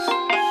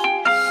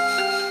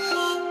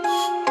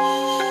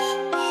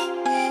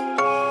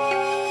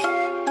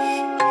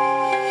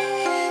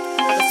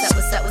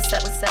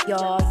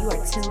y'all? You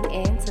are tuned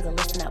in to the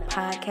Listen Up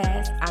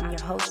podcast. I'm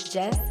your host,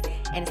 Jess,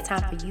 and it's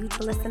time for you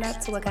to listen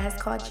up to what God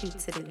has called you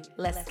to do.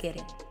 Let's get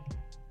it.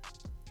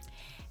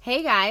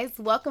 Hey guys,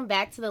 welcome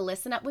back to the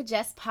Listen Up with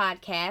Jess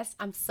podcast.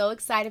 I'm so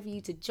excited for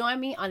you to join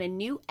me on a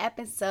new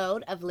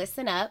episode of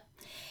Listen Up.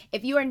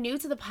 If you are new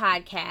to the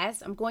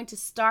podcast, I'm going to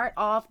start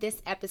off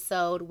this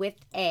episode with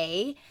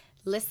a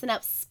Listen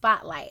Up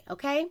spotlight,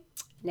 okay?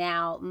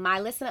 Now, my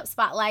Listen Up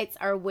spotlights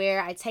are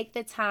where I take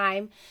the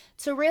time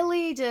to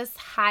really just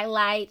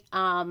highlight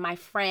my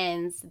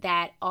friends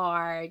that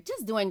are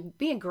just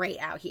being great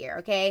out here,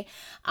 okay?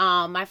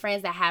 My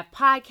friends that have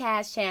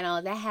podcast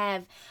channels, that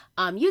have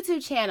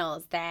YouTube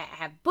channels, that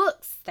have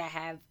books, that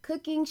have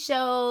cooking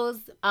shows,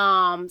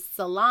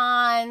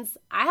 salons.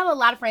 I have a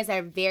lot of friends that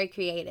are very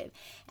creative,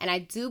 and I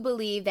do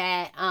believe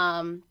that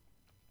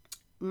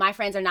my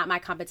friends are not my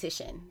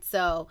competition.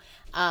 So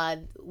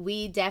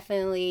we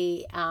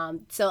definitely,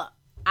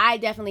 I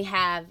definitely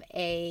have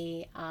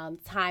a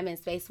time and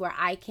space where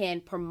I can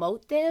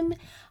promote them.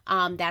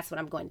 That's what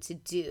I'm going to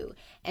do.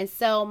 And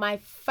so my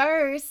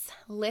first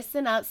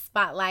Listen Up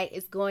spotlight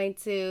is going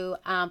to,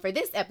 for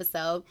this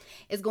episode,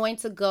 is going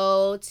to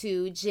go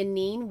to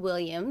Janine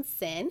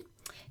Williamson.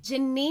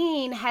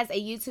 Janine has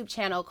a YouTube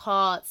channel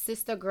called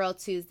Sister Girl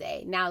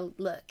Tuesday. Now,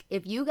 look,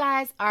 if you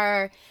guys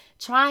are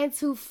trying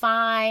to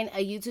find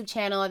a YouTube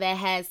channel that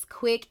has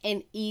quick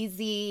and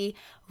easy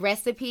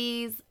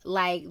recipes,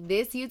 like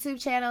this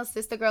YouTube channel,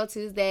 Sister Girl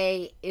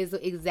Tuesday, is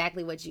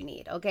exactly what you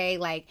need, okay?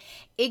 Like,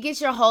 it gets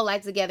your whole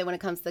life together when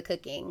it comes to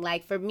cooking.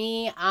 Like, for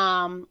me,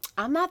 I'm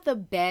not the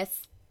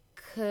best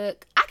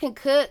cook. I can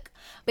cook,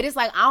 but it's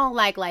like I don't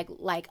like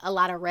a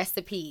lot of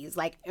recipes,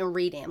 like in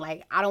reading.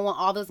 Like, I don't want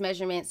all those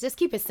measurements. Just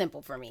keep it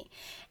simple for me.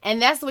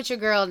 And that's what your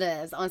girl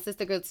does on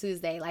Sister Girl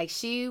Tuesday. Like,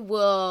 she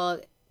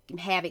will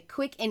have it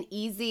quick and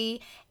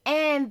easy,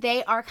 and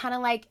they are kind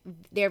of like,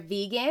 they're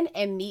vegan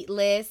and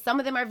meatless. Some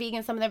of them are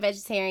vegan, some of them are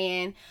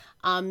vegetarian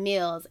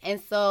meals. And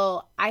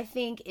so I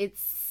think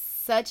it's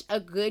such a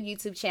good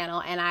YouTube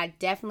channel, and I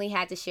definitely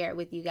had to share it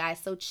with you guys.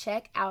 So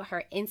check out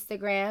her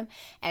Instagram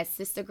at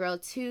Sister Girl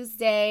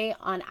Tuesday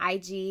on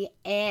IG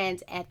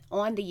and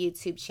on the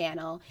YouTube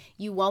channel.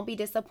 You won't be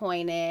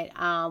disappointed.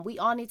 We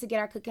all need to get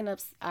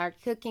our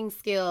cooking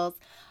skills.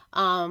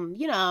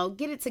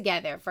 Get it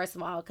together, first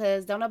of all,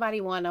 because don't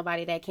nobody want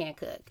nobody that can't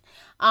cook.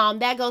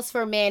 That goes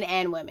for men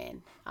and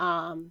women.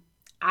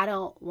 I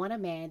don't want a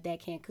man that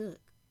can't cook.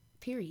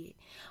 Period.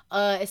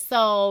 And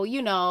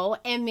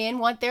men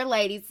want their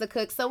ladies to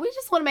cook. So we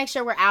just want to make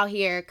sure we're out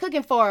here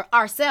cooking for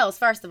ourselves,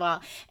 first of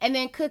all, and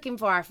then cooking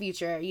for our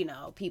future,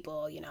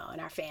 people, and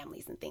our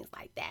families and things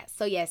like that.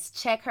 So yes,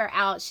 check her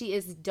out. She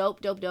is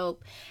dope.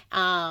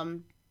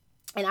 And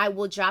I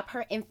will drop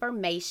her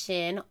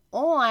information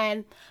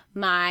on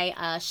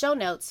my show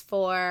notes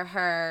for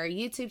her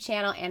YouTube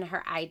channel and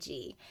her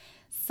IG.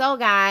 So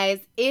guys,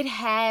 it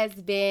has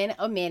been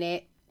a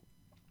minute.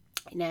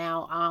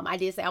 Now, I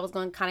did say I was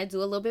going to kind of do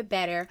a little bit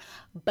better,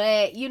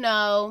 but,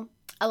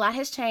 a lot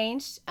has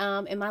changed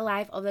in my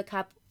life over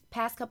the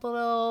past couple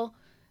of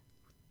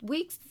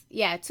weeks.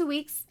 Yeah, 2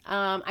 weeks.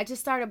 I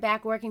just started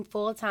back working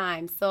full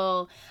time.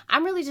 So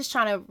I'm really just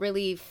trying to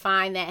really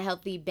find that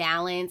healthy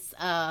balance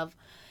of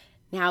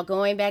now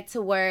going back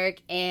to work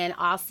and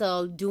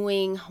also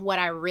doing what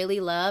I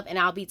really love. And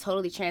I'll be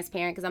totally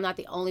transparent because I'm not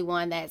the only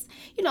one that's,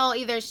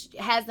 either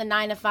has the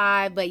 9 to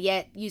 5, but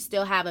yet you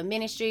still have a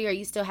ministry or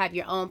you still have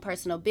your own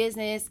personal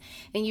business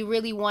and you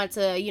really want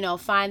to,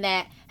 find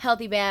that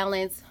healthy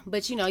balance,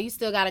 but you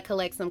still got to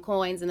collect some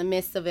coins in the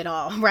midst of it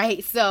all,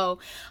 right? So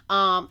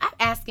I'm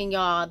asking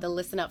y'all, the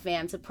Listen Up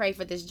fam, to pray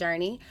for this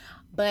journey.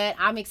 But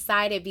I'm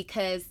excited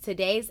because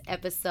today's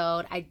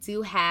episode, I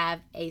do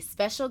have a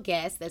special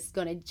guest that's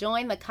going to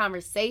join the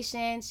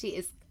conversation. She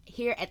is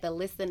here at the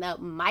Listen Up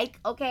mic,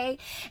 okay?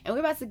 And we're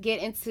about to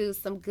get into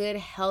some good,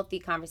 healthy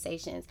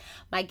conversations.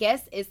 My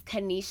guest is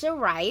Kenesha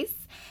Ryce.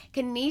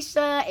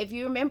 Kenesha, if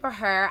you remember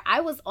her,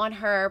 I was on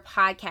her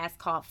podcast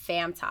called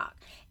Fam Talk.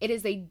 It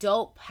is a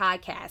dope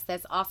podcast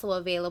that's also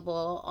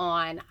available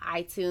on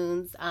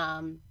iTunes,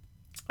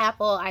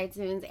 Apple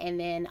iTunes, and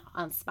then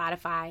on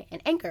Spotify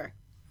and Anchor.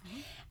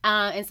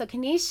 And so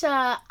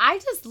Kenesha, I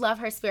just love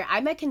her spirit.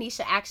 I met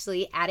Kenesha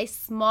actually at a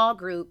small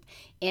group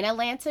in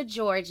Atlanta,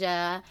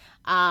 Georgia,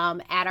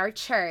 at our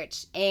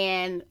church.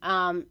 And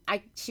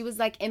she was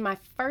like in my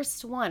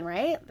first one,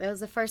 right? That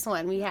was the first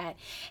one we had.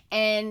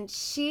 And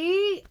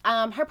she,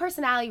 her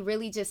personality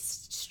really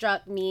just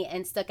struck me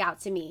and stuck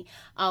out to me.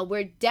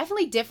 We're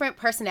definitely different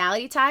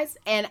personality types.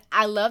 And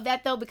I love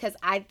that though, because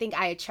I think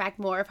I attract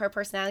more of her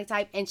personality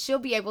type, and she'll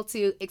be able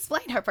to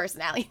explain her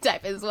personality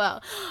type as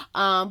well.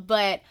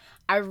 But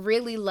I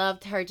really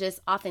loved her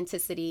just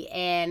authenticity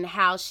and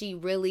how she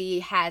really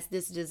has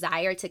this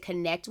desire to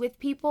connect with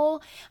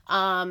people.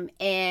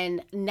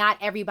 And not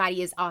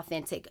everybody is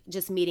authentic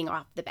just meeting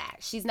off the bat.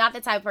 She's not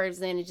the type of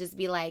person to just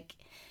be like,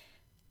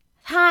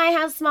 hi,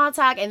 have small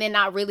talk, and then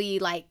not really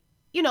like,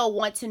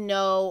 want to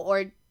know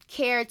or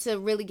care to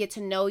really get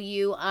to know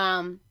you.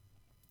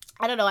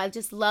 I don't know. I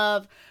just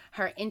love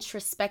her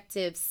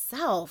introspective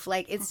self.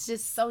 Like, it's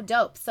just so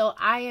dope. So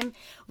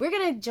we're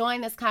going to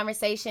join this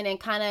conversation and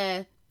kind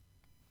of,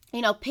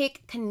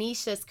 pick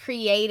Kenesha's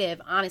creative.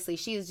 Honestly,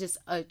 she is just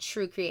a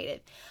true creative.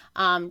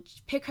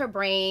 Pick her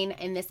brain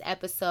in this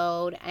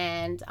episode,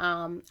 and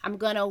I'm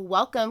gonna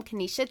welcome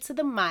Kenesha to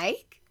the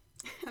mic.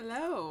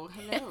 Hello.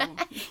 Yay!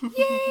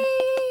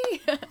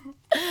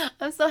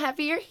 I'm so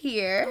happy you're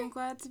here. I'm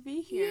glad to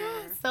be here.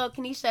 Yeah. So,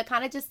 Kenesha,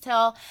 kind of just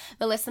tell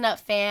the Listen Up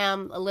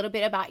fam a little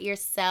bit about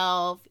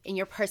yourself and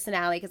your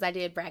personality, because I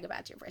did brag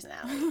about your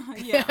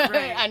personality. Yeah,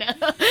 right. I know.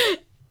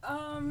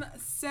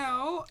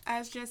 So,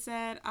 as just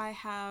said, I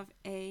have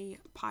a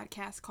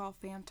podcast called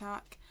Fam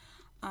Talk,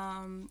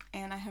 and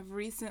I have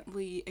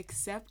recently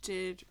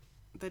accepted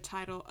the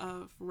title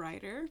of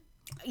writer.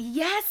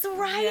 Yes,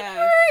 writer!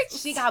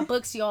 Yes. She got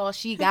books, y'all.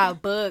 She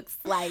got books.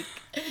 Like,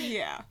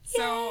 yeah.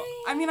 So,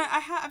 I mean,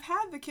 I've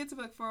had the kids'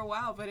 book for a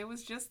while, but it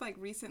was just like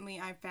recently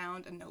I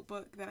found a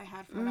notebook that I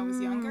had from when I was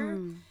younger,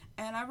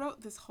 and I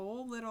wrote this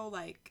whole little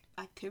like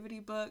activity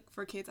book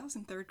for kids. I was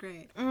in 3rd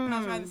grade. When I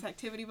was writing this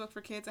activity book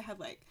for kids, I had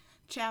like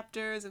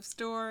chapters of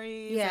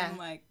stories and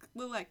like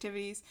little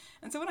activities.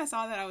 And so when I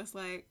saw that, I was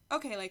like,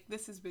 okay, like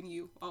this has been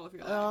you all of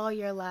your life. All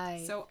your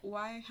life. So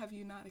why have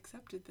you not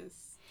accepted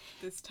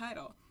this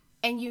title?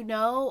 And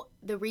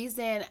the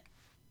reason,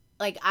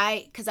 like,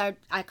 because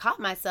I caught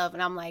myself,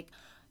 and I'm like,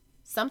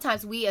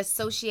 sometimes we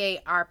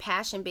associate our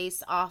passion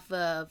based off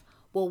of,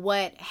 well,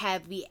 what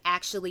have we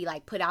actually,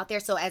 like, put out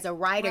there? So as a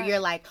writer, you're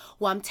like,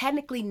 well, I'm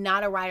technically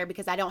not a writer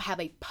because I don't have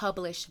a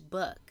published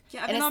book.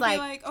 Yeah, and then it's I'll be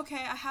like, okay,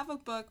 I have a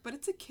book, but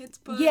it's a kid's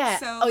book. Yeah.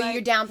 So,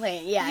 you're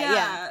downplaying.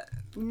 Yeah.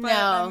 But, No.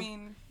 I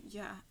mean,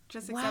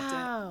 just accept it.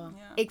 Wow.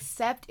 Yeah.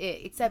 Accept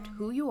it. Accept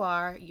who you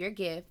are, your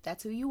gift.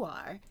 That's who you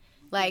are.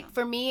 Like,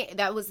 for me,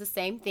 that was the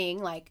same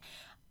thing, like,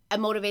 a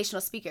motivational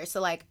speaker.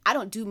 So, like, I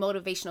don't do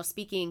motivational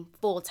speaking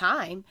full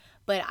time,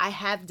 but I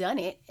have done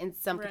it in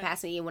some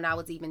capacity when I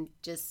was even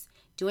just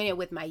doing it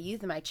with my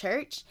youth in my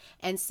church.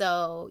 And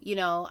so,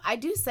 I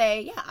do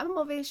say, yeah, I'm a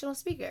motivational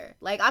speaker.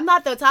 Like, I'm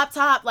not the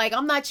top, like,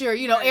 I'm not your,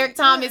 Eric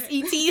Thomas,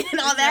 E.T. and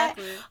all that,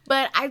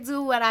 but I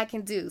do what I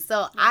can do.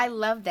 So I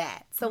love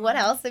that. So what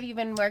else have you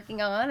been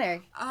working on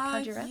or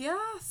conjure up? Yeah,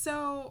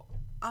 so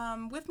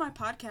with my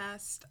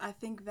podcast, I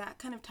think that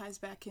kind of ties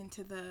back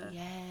into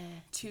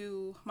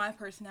to my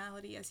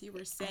personality, as you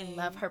were saying.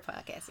 I love her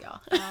podcast,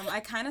 y'all.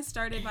 I kind of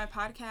started my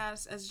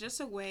podcast as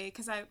just a way,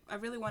 because I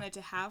really wanted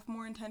to have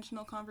more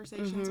intentional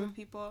conversations with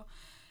people.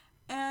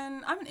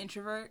 And I'm an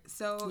introvert,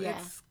 so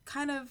it's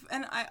kind of,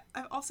 and I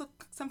also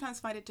sometimes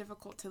find it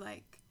difficult to,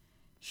 like,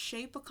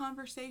 shape a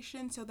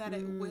conversation so that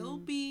it will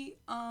be,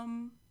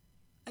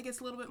 I guess,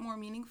 a little bit more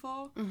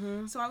meaningful.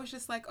 So I was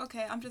just like,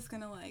 okay, I'm just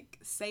going to, like,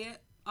 say it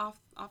off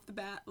the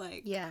bat,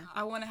 like,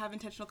 I want to have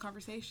intentional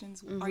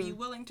conversations. Are you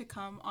willing to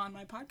come on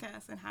my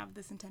podcast and have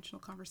this intentional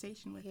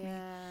conversation with me?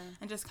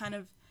 And just kind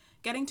of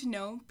getting to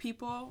know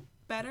people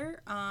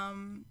better,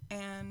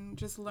 and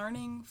just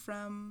learning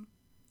from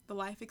the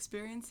life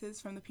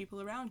experiences from the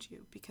people around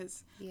you,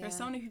 because there's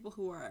so many people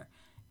who are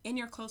in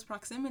your close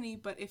proximity,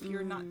 but if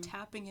you're not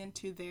tapping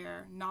into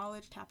their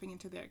knowledge, tapping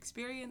into their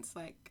experience,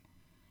 like,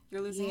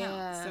 you're losing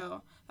out.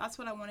 So that's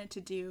what I wanted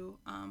to do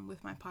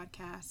with my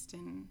podcast,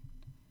 and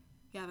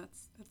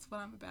that's what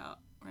I'm about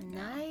right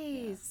now.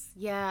 Nice.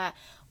 Yeah.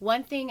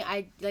 One thing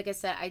I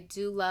said, I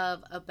do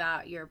love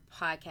about your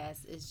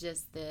podcast is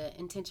just the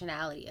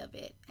intentionality of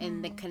it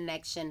and the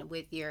connection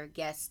with your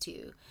guests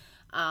too.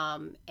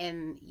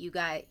 And you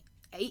guys,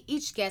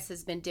 each guest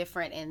has been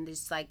different in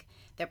just like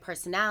their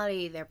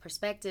personality, their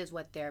perspectives,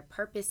 what their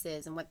purpose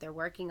is, and what they're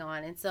working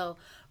on. And so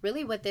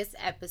really with this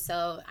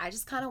episode, I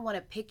just kind of want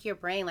to pick your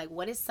brain. Like,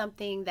 what is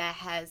something that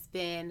has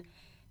been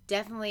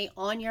definitely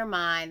on your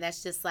mind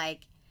that's just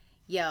like,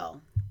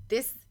 yo,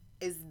 this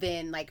has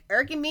been like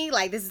irking me,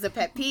 like this is a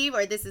pet peeve,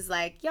 or this is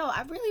like, yo,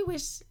 I really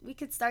wish we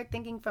could start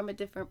thinking from a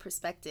different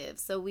perspective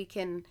so we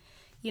can,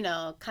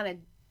 kind of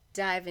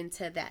dive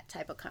into that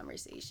type of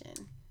conversation.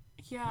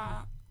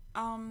 Yeah.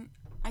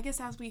 I guess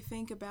as we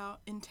think about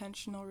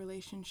intentional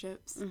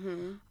relationships,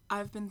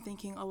 I've been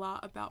thinking a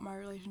lot about my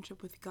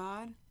relationship with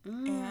God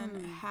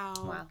and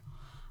how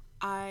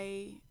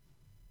I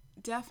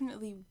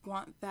definitely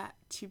want that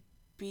to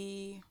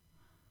be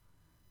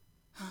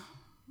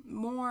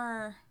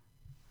more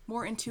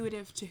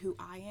intuitive to who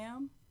I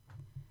am,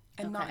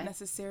 and not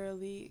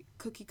necessarily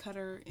cookie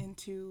cutter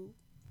into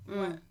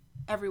what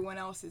everyone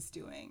else is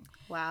doing.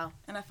 Wow.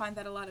 And I find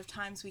that a lot of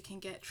times we can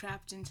get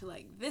trapped into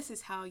like, this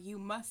is how you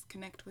must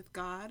connect with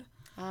God.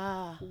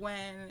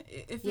 When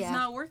if it's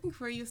not working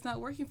for you, it's not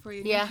working for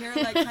you. You hear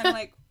like kind of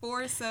like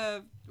force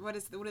a what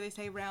do they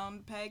say,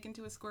 round peg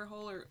into a square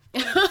hole, or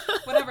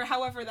whatever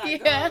however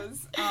that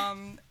goes.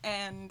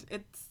 And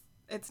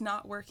it's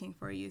not working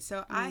for you.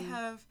 So I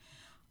have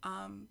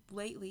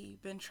lately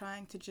been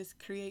trying to just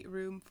create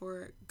room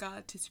for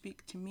God to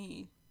speak to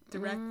me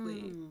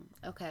directly.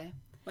 Okay.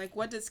 Like,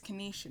 what does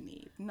Kenesha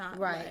need? Not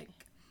like,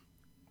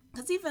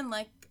 because even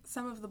like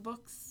some of the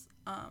books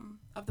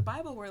of the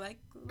Bible were like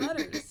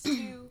letters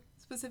to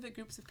specific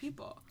groups of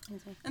people.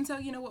 Exactly. And so,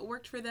 you know, what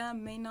worked for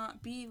them may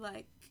not be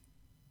like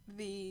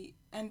the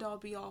end-all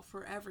be-all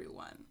for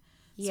everyone.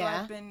 So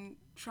I've been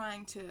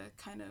trying to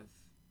kind of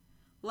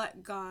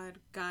let God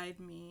guide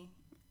me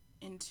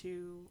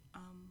into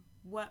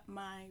what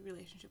my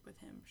relationship with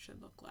him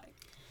should look like.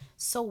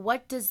 So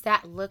what does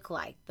that look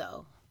like,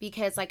 though?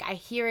 Because, like, I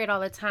hear it all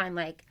the time,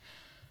 like,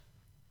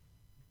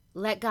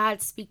 let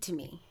God speak to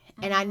me.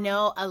 Mm-hmm. And I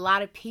know a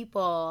lot of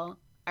people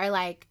are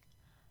like,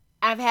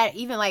 I've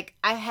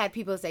had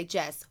people say,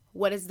 Jess,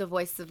 what does the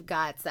voice of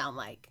God sound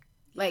like?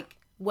 Yeah. Like,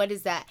 what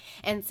is that?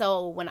 And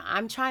so when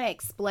I'm trying to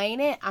explain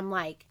it, I'm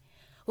like,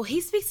 well,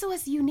 he speaks to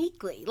us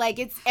uniquely. Like,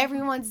 it's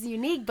everyone's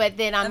unique, but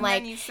then I'm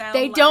like,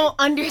 they don't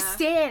understand.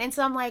 Yeah. And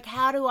so I'm like,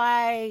 how do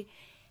I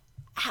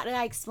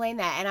explain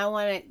that? And I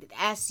want to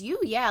ask you,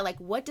 like,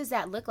 what does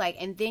that look like?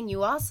 And then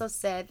you also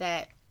said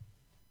that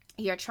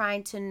you're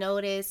trying to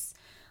notice,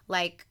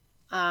 like,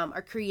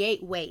 or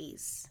create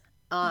ways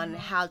on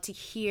how to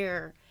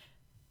hear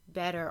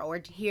better or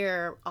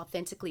hear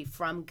authentically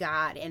from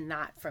God and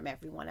not from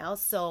everyone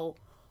else. So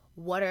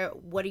what are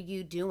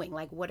you doing?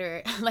 Like, what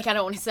are, like, I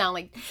don't want to sound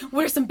like,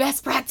 what are some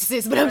best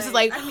practices? But I'm just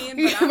like, I mean,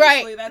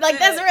 right.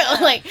 That's real.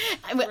 Yeah.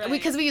 Like,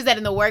 because we use that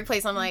in the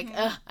workplace. I'm like,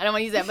 I don't want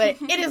to use that,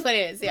 but it is what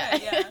it is. Yeah.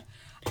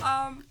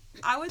 Yeah.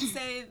 I would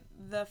say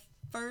the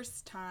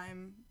first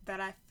time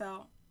that I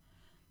felt,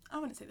 I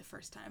wouldn't say the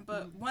first time,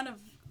 but one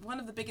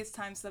of the biggest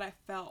times that I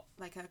felt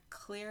like a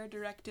clear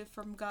directive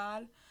from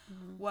God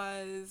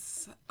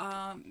was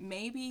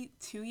maybe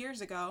 2 years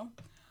ago.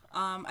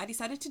 I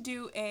decided to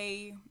do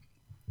a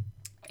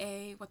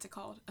what's it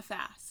called? A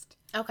fast.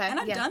 Okay. And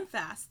I've done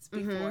fasts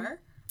before.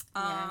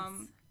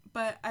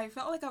 But I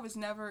felt like I was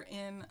never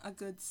in a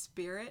good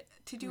spirit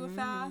to do a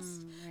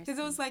fast. Because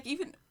it was like,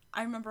 even,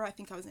 I remember, I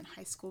think I was in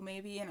high school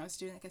maybe, and I was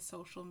doing like a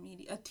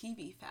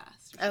TV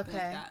fast or something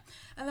like that.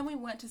 And then we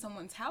went to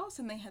someone's house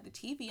and they had the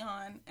TV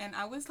on, and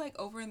I was like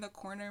over in the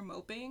corner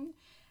moping,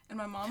 and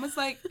my mom was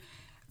like,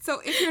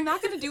 so if you're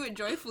not going to do it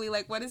joyfully,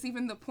 like, what is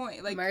even the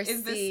point? Like, Mercy.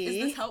 Is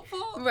this helpful?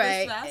 Right.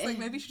 This fast? Like,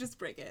 maybe you should just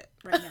break it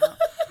right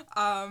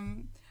now.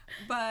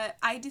 But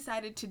I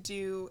decided to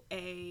do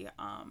a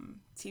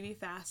TV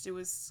fast. It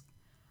was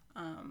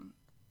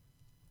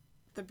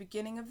the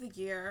beginning of the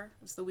year.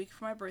 It was the week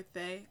for my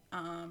birthday.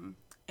 And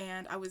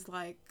I was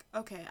like,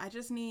 okay, I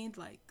just need,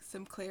 like,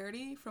 some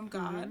clarity from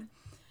God.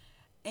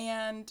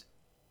 And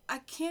I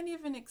can't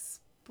even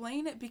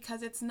explain it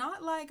because it's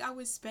not like I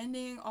was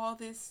spending all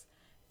this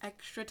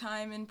extra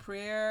time in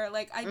prayer.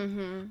 Like, I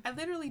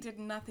literally did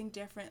nothing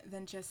different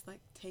than just,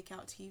 like, take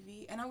out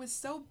TV. And I was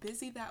so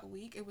busy that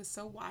week. It was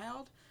so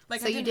wild.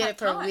 Like, so you did it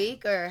for a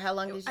week, or how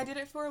long did you? I did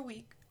it for a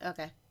week.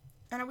 Okay.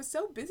 And I was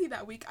so busy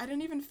that week, I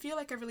didn't even feel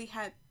like I really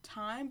had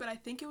time, but I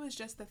think it was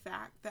just the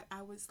fact that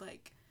I was,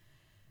 like,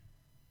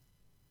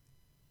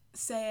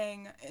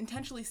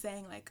 intentionally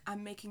saying, like,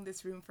 I'm making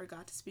this room for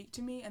God to speak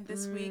to me, and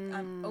this week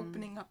I'm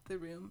opening up the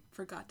room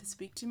for God to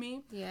speak to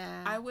me.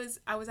 Yeah. I was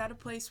at a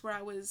place where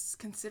I was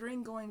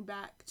considering going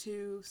back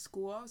to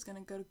school. I was going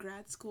to go to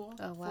grad school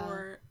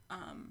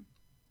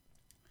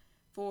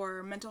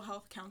for mental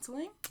health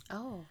counseling.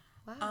 Oh,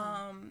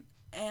 wow.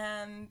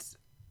 And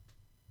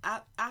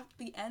at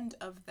the end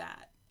of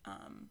that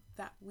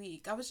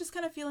week, I was just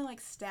kind of feeling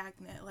like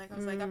stagnant. Like, I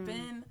was like, I've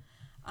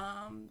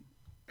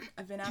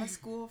been out of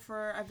school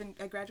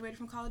I graduated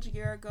from college a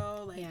year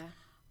ago. Like,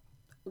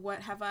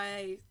 what have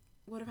I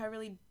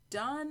really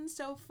done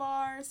so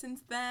far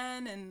since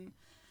then? And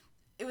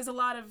it was a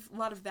lot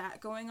of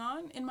that going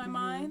on in my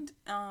mind.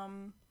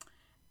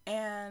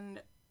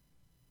 And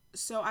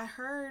so I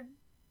heard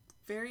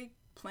very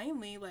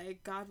plainly,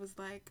 like, God was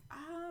like, I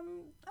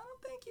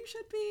don't think you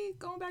should be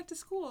going back to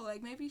school.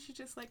 Like, maybe you should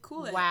just, like,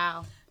 cool it.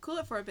 Wow. Cool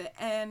it for a bit.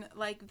 And,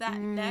 like, that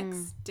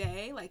next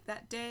day, like,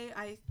 that day,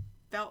 I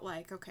felt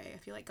like, okay, I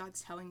feel like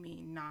God's telling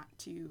me not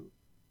to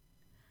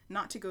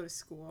go to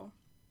school.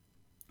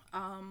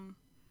 And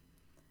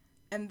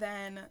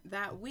then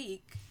that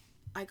week,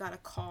 I got a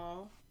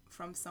call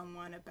from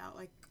someone about,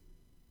 like,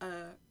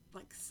 a,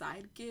 like,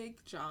 side gig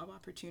job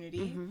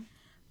opportunity.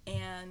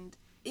 And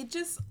it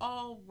just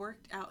all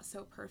worked out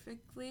so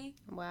perfectly.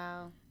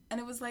 Wow. And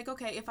it was like,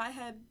 okay, if I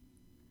had,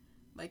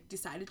 like,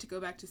 decided to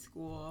go back to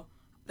school,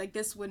 like,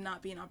 this would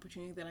not be an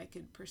opportunity that I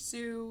could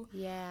pursue.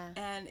 Yeah.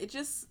 And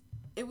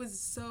it was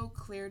so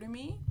clear to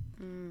me.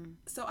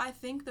 So I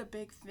think the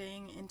big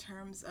thing in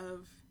terms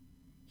of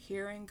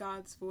hearing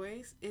God's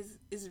voice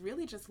is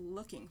really just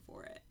looking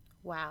for it.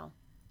 Wow.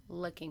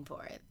 Looking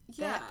for it.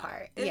 Yeah. That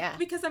part.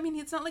 Because, I mean,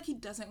 it's not like he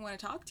doesn't want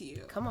to talk to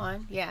you. Come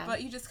on. Yeah.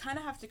 But you just kind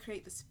of have to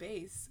create the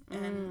space.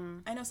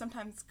 And I know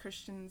sometimes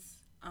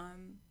Christians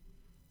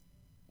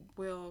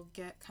will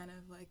get kind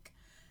of, like,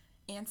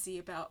 antsy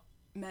about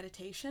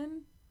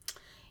meditation.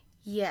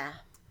 Yeah.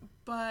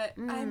 But,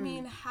 I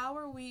mean, how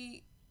are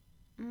we...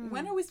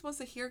 When are we supposed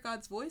to hear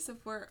God's voice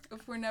if we're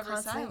never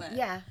silent?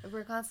 Yeah, if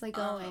we're constantly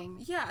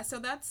going. So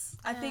that's,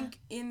 I think,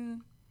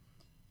 in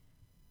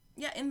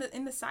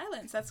the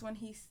silence, that's when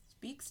he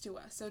speaks to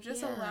us. So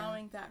just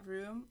allowing that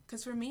room,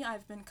 because for me,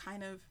 I've been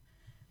kind of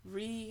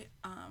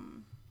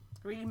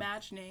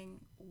reimagining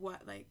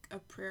what like a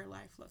prayer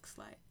life looks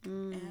like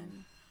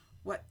and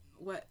what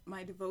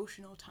my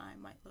devotional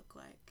time might look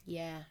like.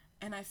 Yeah.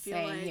 And I feel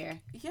Same like here.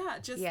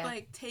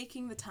 Like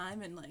taking the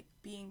time and like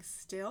being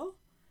still.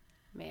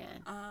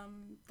 Man.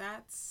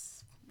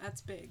 That's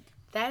big.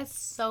 That is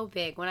so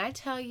big. When I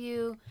tell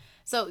you,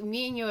 so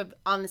me and you are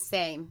on the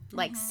same,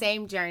 like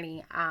same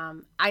journey.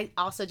 I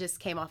also just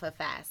came off a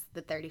fast,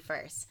 the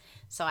 31st.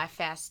 So I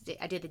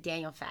did the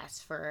Daniel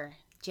fast for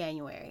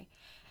January.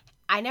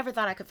 I never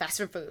thought I could fast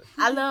from food.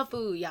 I love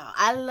food, y'all.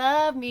 I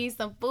love me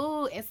some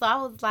food. And so I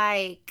was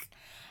like,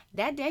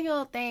 that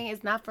Daniel thing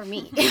is not for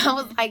me. I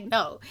was like,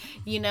 no,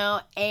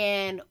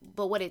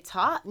 but what it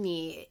taught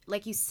me,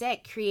 like you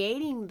said,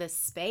 creating the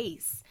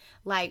space,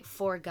 like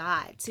for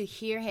God to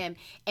hear him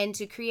and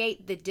to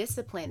create the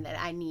discipline that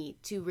I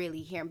need to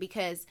really hear him.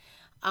 Because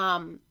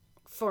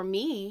for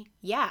me,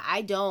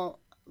 I don't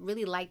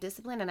really like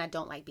discipline and I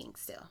don't like being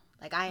still.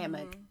 Like I am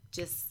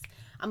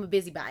I'm a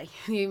busybody.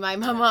 My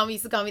mom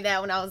used to call me that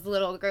when I was a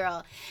little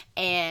girl.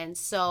 And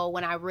so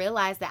when I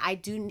realized that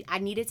I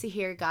needed to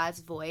hear God's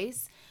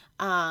voice,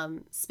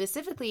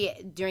 specifically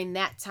during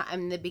that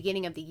time, the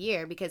beginning of the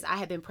year, because I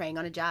had been praying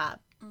on a job.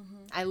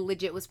 I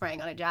legit was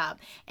praying on a job,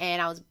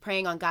 and I was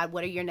praying on God,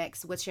 what's your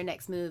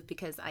next move?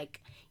 Because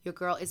like your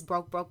girl is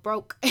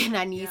broke, and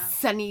I need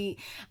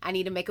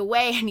to make a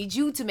way. I need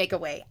you to make a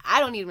way. I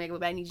don't need to make a way,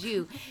 but I need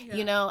you,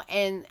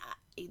 and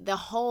the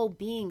whole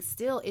being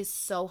still is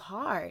so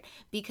hard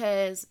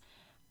because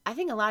I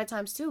think a lot of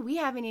times too, we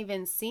haven't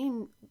even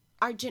seen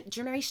our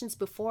generations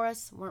before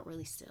us weren't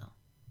really still.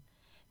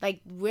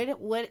 Like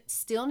what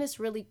stillness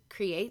really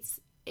creates,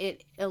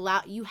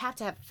 you have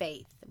to have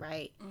faith,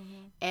 right?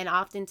 And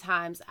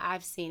oftentimes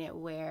I've seen it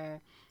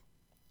where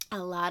a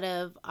lot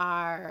of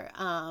our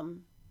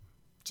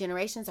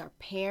generations, our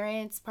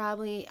parents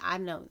probably, I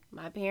know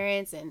my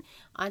parents and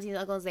aunties and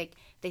uncles, like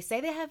they say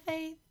they have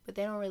faith, but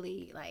they don't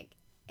really like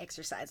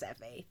exercise that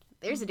faith.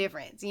 There's a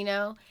difference,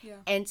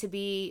 and to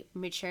be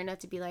mature enough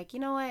to be like, you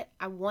know what,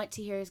 I want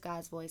to hear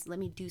God's voice, let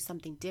me do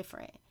something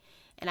different.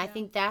 And I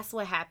think that's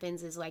what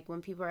happens is like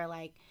when people are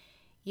like,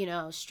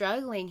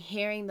 struggling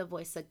hearing the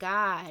voice of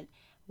God,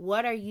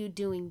 what are you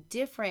doing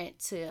different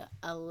to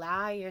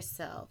allow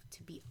yourself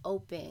to be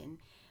open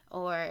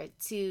or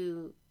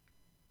to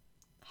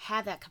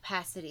have that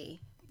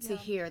capacity to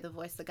hear the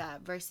voice of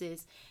God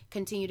versus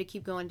continue to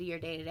keep going to your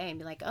day to day and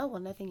be like, oh, well,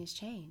 nothing has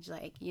changed.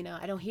 Like,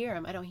 I don't hear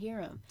him.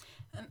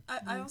 And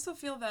I also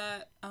feel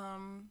that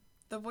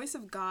the voice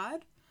of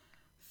God,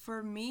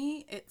 for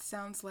me, it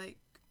sounds like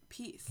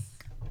peace.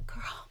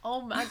 Girl,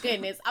 oh my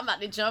goodness, I'm about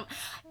to jump.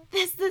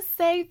 That's the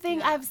same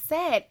thing I've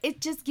said.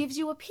 It just gives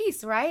you a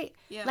peace, right?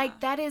 Yeah. Like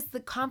that is the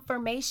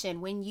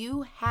confirmation when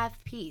you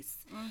have peace.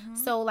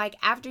 So like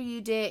after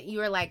you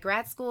were like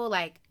grad school,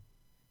 like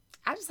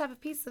I just have a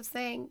piece of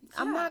saying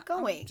I'm not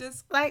going.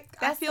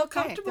 I feel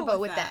comfortable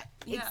with that.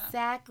 Yeah.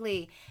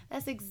 Exactly.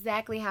 That's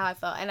exactly how I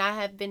felt, and I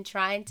have been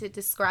trying to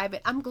describe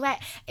it. I'm glad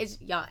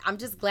I'm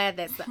just glad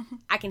that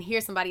I can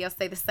hear somebody else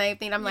say the same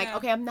thing. I'm like,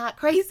 okay, I'm not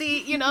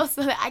crazy,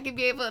 so that I can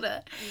be able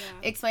to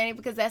explain it,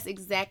 because that's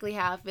exactly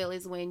how I feel.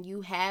 Is when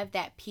you have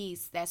that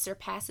peace that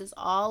surpasses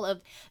all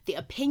of the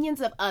opinions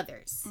of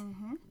others.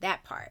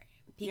 That part,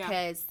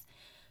 because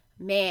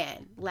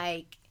man,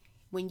 like.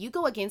 When you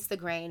go against the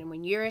grain and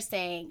when you're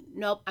saying,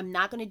 nope, I'm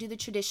not going to do the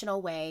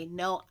traditional way.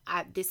 No,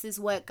 this is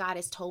what God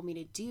has told me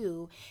to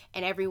do.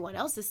 And everyone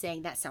else is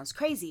saying, that sounds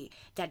crazy.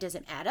 That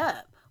doesn't add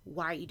up.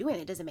 Why are you doing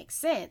it? It doesn't make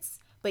sense.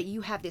 But you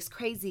have this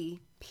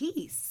crazy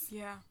peace.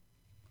 Yeah.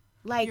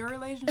 Like your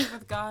relationship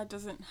with God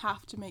doesn't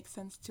have to make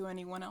sense to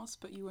anyone else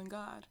but you and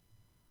God.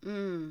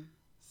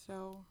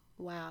 So.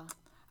 Wow.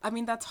 I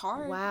mean, that's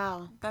hard.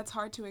 Wow. That's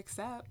hard to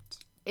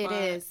accept. It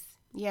is.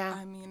 Yeah.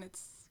 I mean,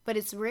 but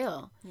it's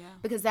real. Yeah.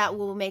 Because that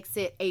makes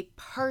it a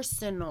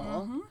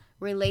personal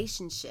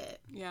relationship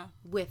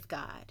with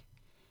God.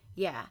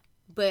 Yeah.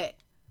 But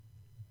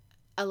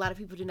a lot of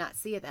people do not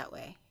see it that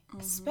way,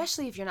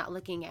 especially if you're not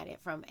looking at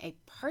it from a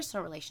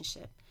personal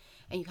relationship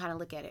and you kind of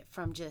look at it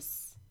from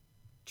just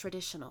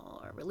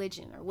traditional or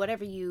religion or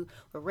whatever you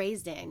were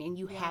raised in and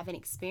you haven't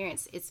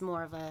experienced. It's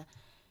more of a,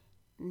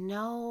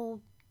 no,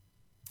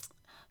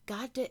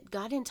 God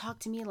didn't talk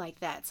to me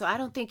like that, so I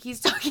don't think he's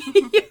talking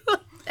to you.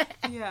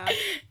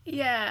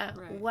 Yeah.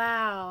 Right.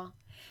 Wow.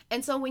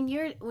 And so when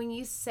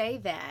you say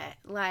that,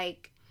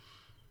 like,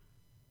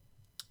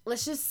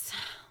 let's just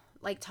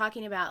like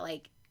talking about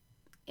like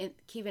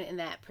keeping it in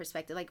that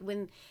perspective, like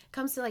when it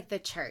comes to like the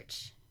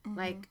church,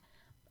 like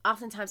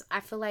oftentimes I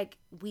feel like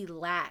we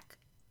lack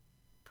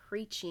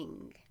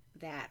preaching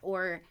that,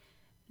 or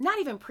not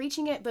even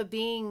preaching it, but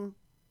being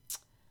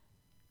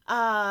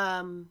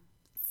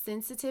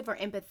sensitive or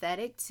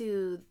empathetic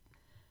to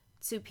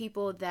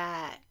people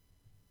that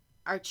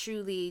are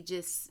truly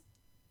just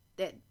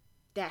that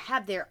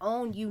have their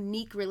own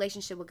unique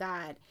relationship with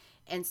God.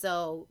 And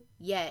so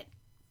yet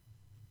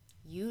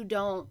we're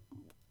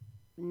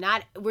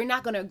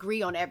not going to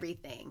agree on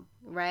everything,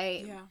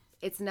 right? Yeah.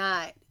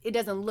 It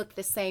doesn't look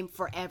the same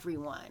for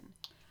everyone.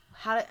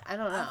 I don't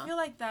know. I feel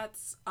like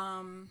that's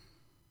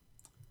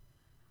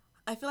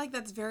I feel like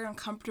that's very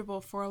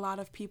uncomfortable for a lot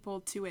of people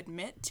to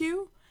admit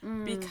to,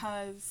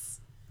 because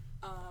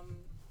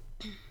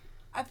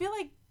I feel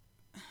like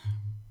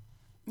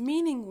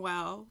meaning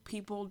well,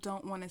 people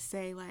don't want to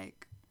say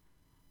like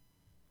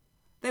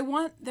they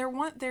want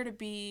there to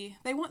be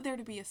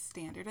a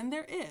standard, and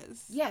there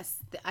is. Yes,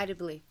 I do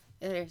believe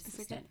there's a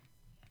standard.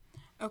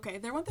 Okay,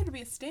 they want there to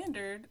be a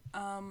standard,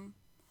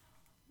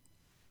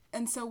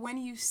 and so when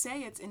you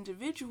say it's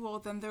individual,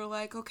 then they're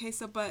like, okay,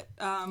 so but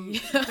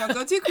don't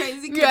go too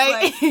crazy, 'cause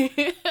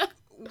right.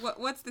 like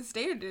what's the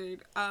standard?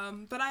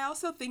 But I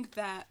also think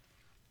that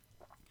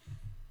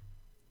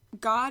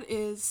God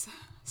is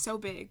so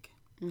big.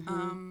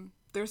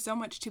 There's so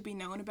much to be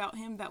known about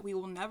him that we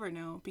will never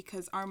know,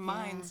 because our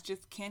minds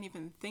just can't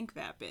even think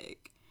that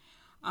big.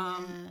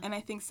 And I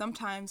think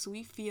sometimes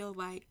we feel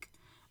like,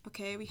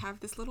 okay, we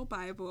have this little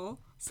Bible,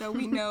 so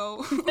we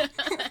know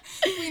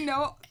we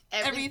know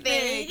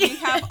everything. We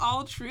have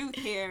all truth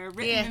here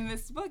written in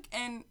this book,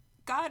 and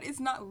God is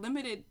not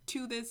limited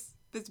to this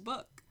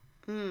book.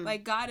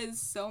 Like, God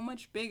is so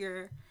much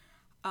bigger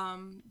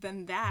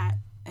than that,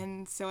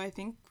 and so I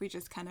think we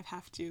just kind of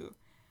have to.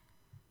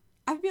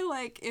 I feel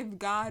like if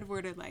God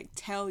were to like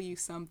tell you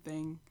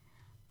something,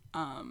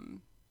 I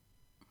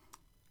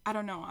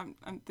don't know.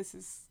 This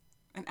is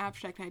an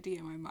abstract idea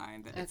in my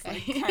mind that it's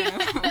like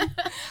kind of.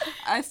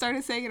 I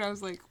started saying it, I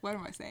was like, what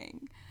am I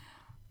saying?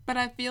 But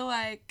I feel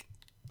like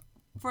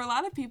for a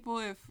lot of people,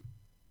 if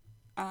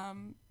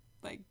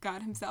like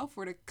God himself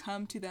were to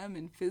come to them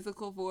in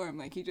physical form,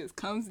 like he just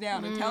comes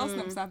down and tells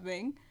them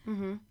something,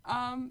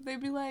 they'd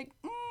be like,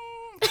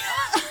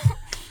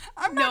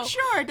 I'm not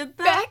sure. Did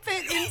that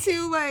fit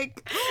into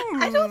like?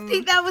 I don't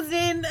think that was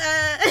in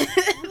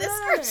the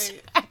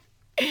scripture.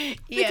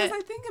 Because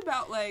I think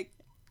about like,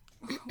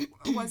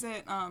 was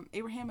it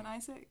Abraham and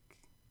Isaac?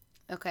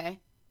 Okay.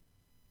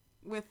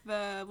 With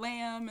the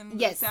lamb and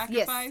the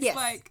sacrifice, yes.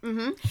 Like,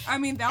 I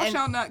mean, thou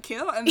shalt not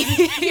kill, and then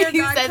here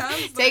God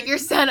comes, take like, your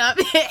son up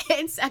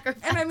and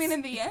sacrifice. And I mean,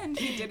 in the end,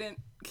 he didn't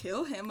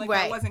kill him. Like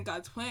that wasn't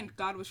God's plan.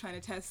 God was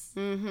trying to test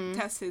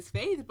his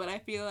faith. But I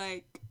feel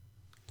like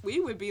we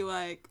would be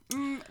like,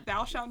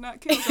 thou shalt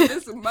not kill, so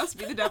this must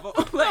be the devil.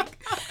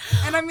 Like,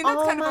 and I mean,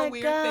 that's kind of a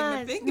weird thing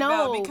to think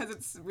about, because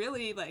it's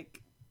really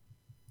like,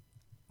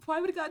 why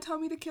would God tell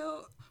me to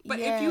kill? But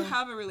if you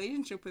have a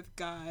relationship with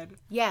God,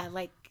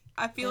 like,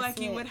 I feel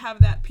like you would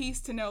have that peace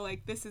to know,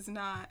 like, this is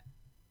not,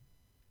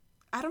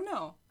 I don't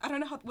know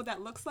what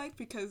that looks like,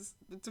 because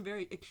it's a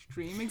very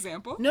extreme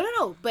example.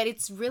 No, but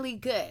it's really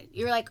good.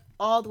 You're like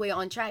all the way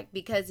on track,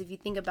 because if you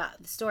think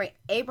about the story,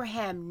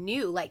 Abraham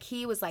knew, like,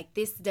 he was like,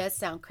 this does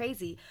sound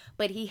crazy,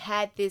 but he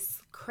had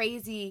this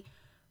crazy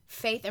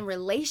faith and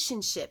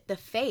relationship. The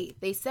faith,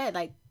 they said,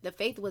 like, the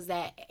faith was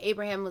that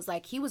Abraham was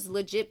like, he was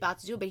legit about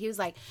to do it, but he was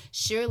like,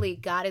 surely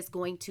God is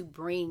going to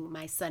bring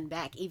my son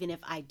back even if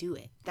I do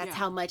it. That's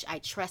how much I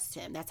trust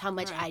him. That's how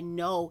much I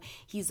know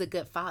he's a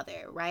good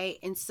father, right?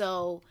 And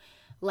so,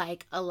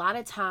 like, a lot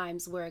of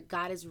times where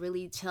God is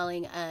really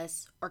telling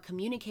us or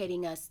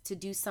communicating us to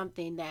do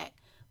something that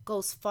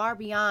goes far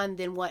beyond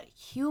than what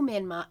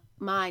human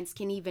minds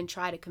can even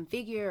try to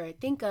configure or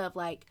think of,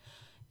 like,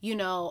 you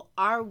know,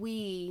 are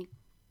we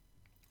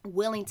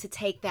willing to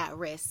take that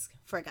risk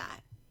for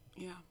God?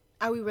 Yeah.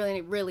 Are we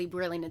really, really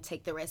willing to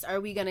take the risk? Are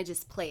we going to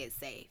just play it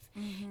safe?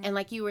 And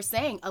like you were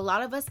saying, a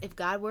lot of us, if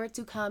God were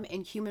to come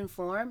in human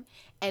form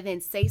and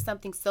then say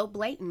something so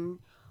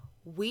blatant,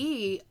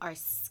 we are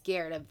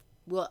scared of,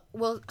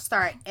 we'll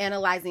start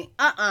analyzing,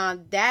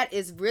 that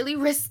is really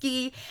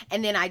risky.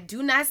 And then I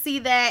do not see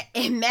that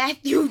in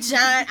Matthew,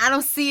 John. I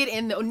don't see it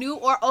in the New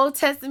or Old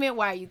Testament.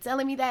 Why are you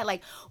telling me that?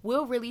 Like,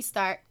 we'll really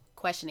start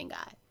questioning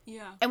God.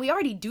 Yeah. And we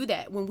already do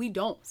that when we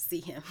don't see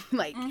him.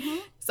 Like,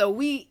 so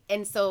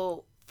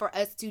for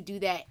us to do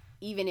that,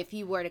 even if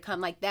he were to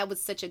come, like, that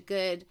was such a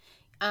good,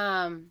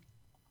 analogy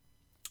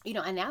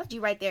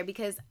right there,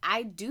 because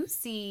I do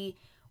see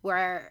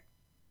where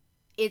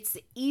it's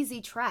an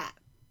easy trap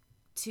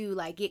to,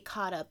 like, get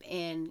caught up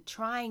in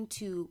trying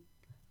to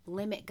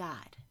limit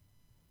God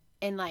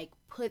and, like,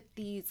 put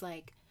these,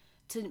 like,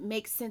 to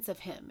make sense of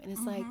him. And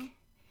it's like,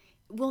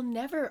 we'll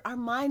never, our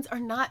minds are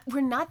not,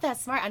 we're not that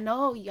smart. I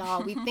know,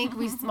 y'all, we think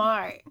we're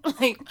smart.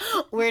 Like,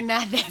 we're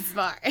not that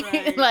smart.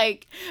 Right.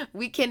 Like,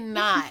 we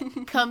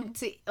cannot come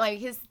to, like,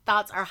 his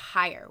thoughts are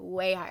higher,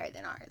 way higher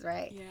than ours,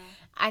 right? Yeah.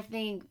 I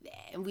think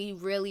we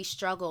really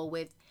struggle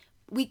with,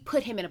 we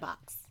put him in a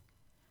box.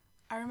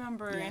 I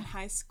remember in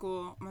high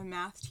school, my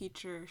math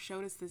teacher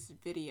showed us this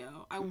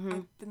video. I've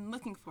been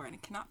looking for it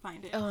and cannot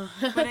find it.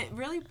 But it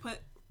really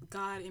put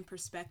God in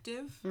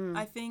perspective,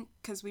 I think,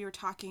 because we were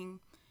talking.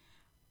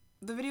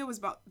 The video was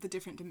about the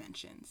different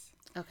dimensions.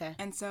 Okay.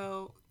 And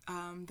so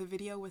the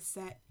video was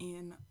set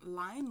in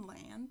line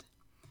land.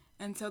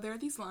 And so there are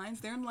these lines.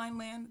 They're in line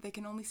land. They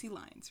can only see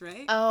lines,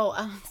 right?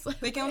 Oh.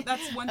 They can.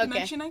 That's one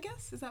dimension, I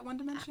guess? Is that one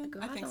dimension?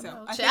 I think so.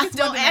 Know. I think it's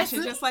one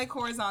dimension, just like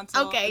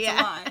horizontal. Okay, it's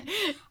a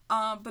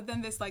line. But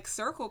then this, like,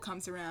 circle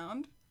comes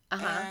around.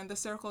 And the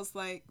circle's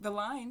like, the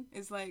line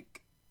is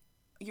like,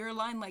 you're a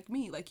line like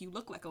me. Like, you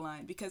look like a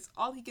line. Because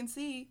all he can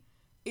see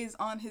is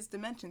on his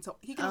dimension. So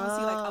he can only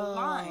see like a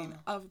line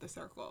of the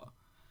circle.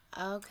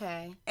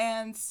 Okay.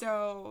 And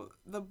so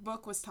the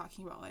book was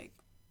talking about like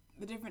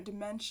the different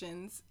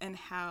dimensions and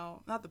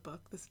how, not the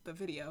book, this is the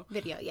video.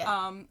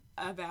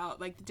 About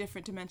like the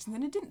different dimensions.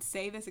 And it didn't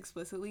say this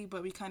explicitly,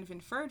 but we kind of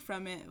inferred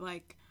from it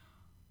like,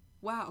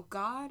 wow,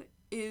 God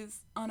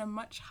is on a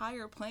much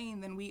higher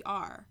plane than we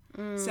are.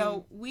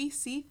 So we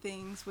see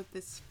things with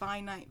this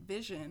finite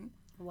vision.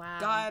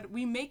 Wow.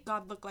 We make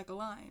God look like a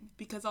line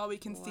because all we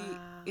can see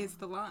is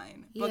the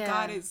line. But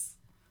God is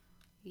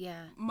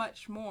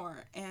much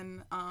more.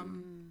 And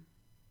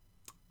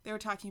they were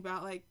talking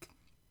about like,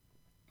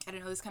 I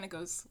don't know, this kind of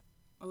goes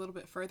a little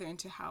bit further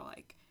into how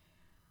like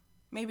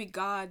maybe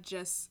God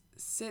just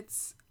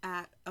sits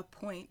at a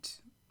point,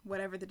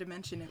 whatever the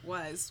dimension it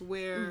was,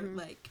 where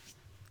like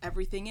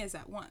everything is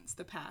at once,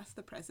 the past,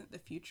 the present, the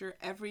future,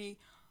 every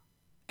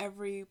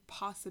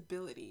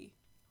possibility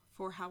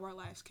for how our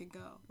lives can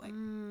go. Like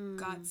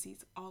God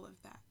sees all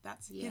of that.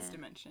 That's his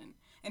dimension.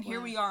 And here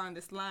we are on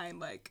this line,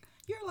 like,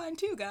 you're a line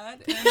too,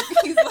 God. And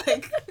he's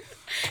like,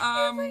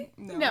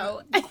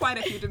 no, quite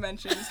a few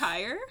dimensions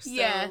higher. So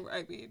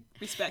I mean,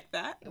 respect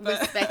that.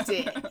 Respect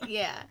it.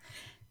 Yeah.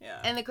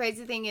 And the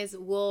crazy thing is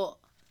we will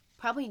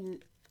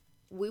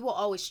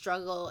always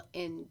struggle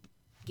in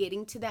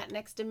getting to that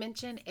next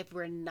dimension if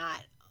we're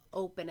not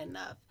open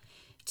enough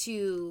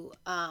to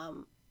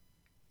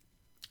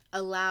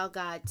allow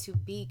God to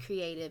be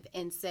creative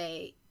and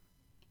say,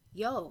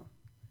 yo,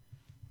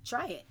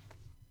 try it,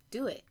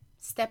 do it,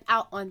 step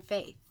out on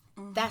faith.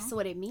 That's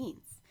what it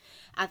means.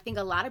 I think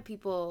a lot of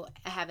people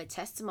have a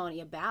testimony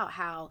about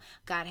how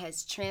God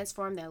has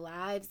transformed their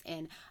lives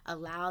and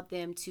allowed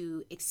them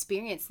to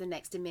experience the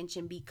next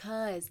dimension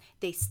because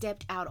they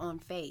stepped out on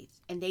faith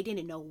and they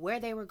didn't know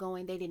where they were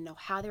going. They didn't know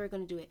how they were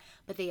going to do it,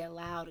 but they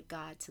allowed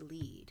God to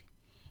lead.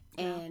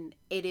 And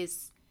it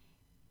is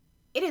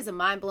a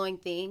mind-blowing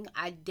thing.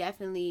 I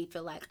definitely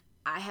feel like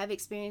I have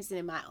experienced it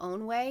in my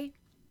own way.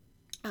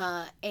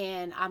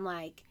 And I'm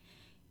like,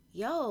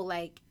 yo,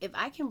 like, if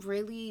I can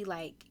really,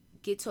 like,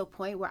 get to a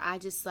point where I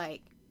just,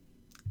 like,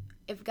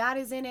 if God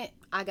is in it,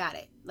 I got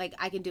it. Like,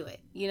 I can do it.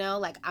 You know?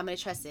 Like, I'm going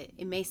to trust it.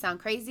 It may sound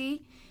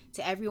crazy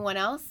to everyone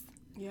else.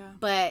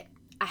 But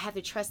I have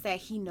to trust that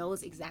he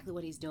knows exactly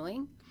what he's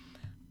doing.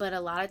 But a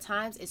lot of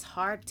times it's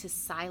hard to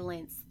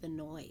silence the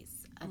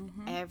noise of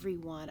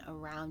everyone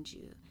around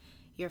you.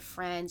 Your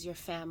friends, your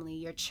family,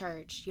 your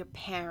church, your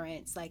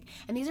parents, like,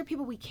 and these are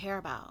people we care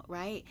about,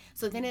 right?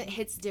 So then it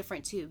hits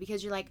different too,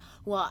 because you're like,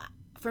 well,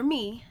 for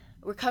me,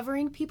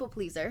 recovering people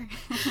pleaser,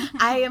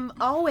 I am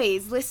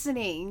always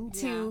listening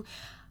to,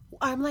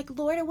 I'm like,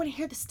 Lord, I want to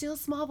hear the still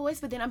small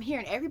voice, but then I'm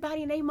hearing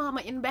everybody and their mama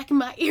in the back of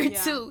my ear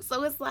too.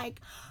 So it's like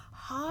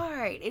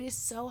hard. It is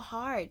so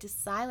hard to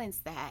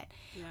silence that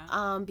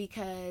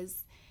because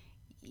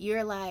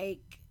you're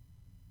like,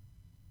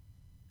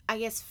 I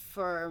guess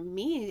for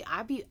me,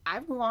 I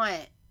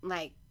want,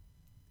 like,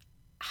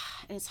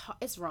 and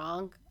it's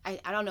wrong. I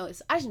don't know.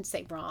 I shouldn't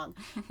say wrong,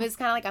 but it's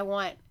kind of like I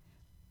want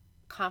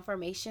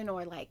confirmation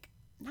or, like,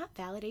 not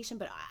validation,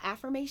 but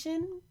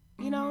affirmation,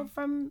 you know,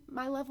 from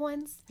my loved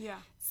ones.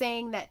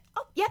 Saying that,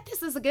 oh, yep,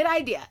 this is a good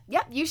idea.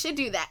 Yep, you should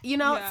do that, you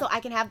know, so I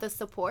can have the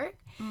support.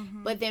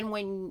 But then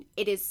when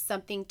it is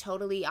something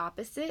totally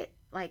opposite,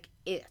 like,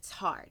 it's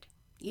hard.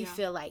 You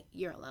feel like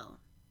you're alone.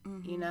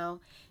 You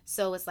know,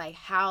 so it's like,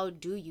 how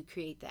do you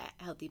create that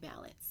healthy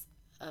balance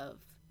of,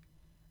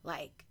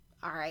 like,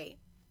 all right,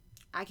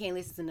 I can't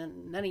listen to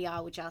none of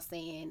y'all what y'all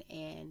saying,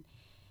 and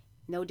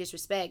no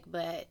disrespect,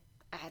 but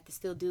I have to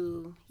still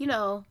do, you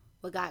know,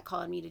 what God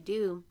called me to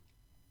do,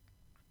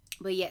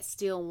 but yet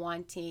still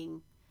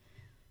wanting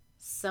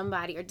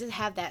somebody or just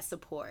have that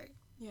support.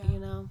 You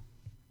know.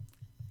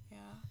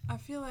 I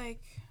feel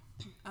like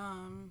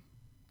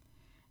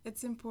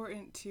it's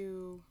important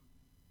to,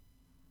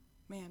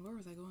 man, where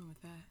was I going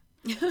with that?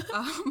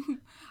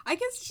 I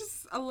guess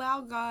just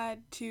allow God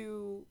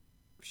to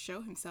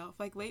show himself.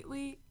 Like,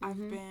 lately, I've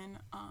been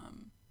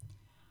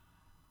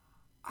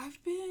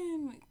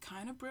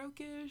kind of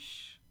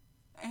brokish,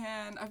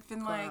 and I've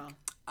been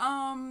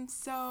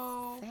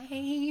so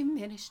same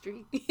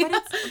ministry.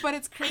 but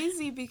it's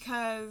crazy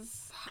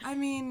because, I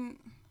mean,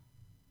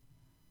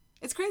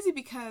 it's crazy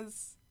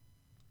because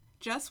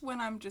just when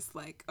I'm just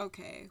like,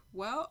 okay,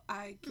 well,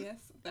 I guess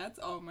that's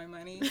all my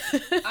money,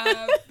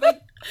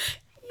 but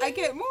I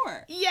get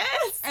more.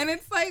 Yes. And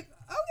it's like,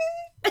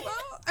 okay,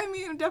 well, I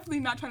mean, I'm definitely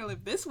not trying to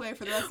live this way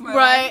for the rest of my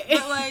life.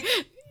 But, like,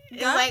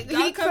 God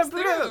he comes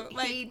through.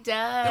 Like, he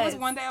does. There was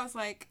one day I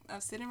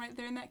was sitting right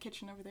there in that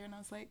kitchen over there, and I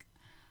was like,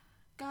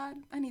 God,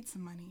 I need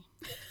some money.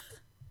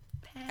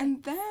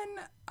 And then,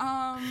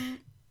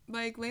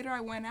 like, later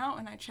I went out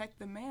and I checked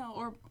the mail,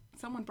 or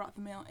someone brought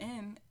the mail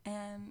in,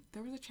 and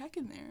there was a check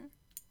in there.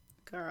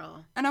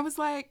 Girl. And I was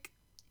like,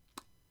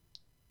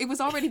 it was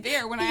already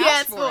there when I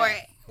asked for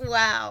it.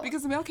 Wow.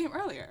 Because the mail came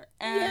earlier,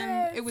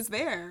 and it was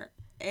there.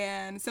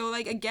 And so,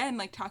 like, again,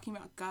 like, talking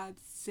about God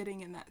sitting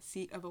in that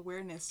seat of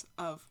awareness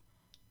of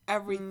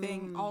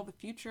everything, all the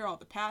future, all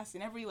the past,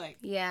 and every like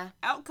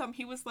outcome.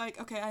 He was like,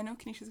 okay, I know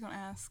Kenesha's gonna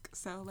ask,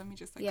 so let me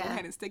just like go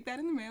ahead and stick that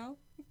in the mail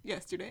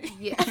yesterday.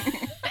 Yeah.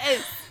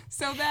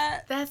 So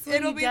that's what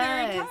it'll be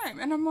there in time.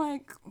 And I'm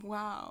like,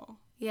 wow.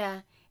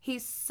 Yeah.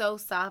 He's so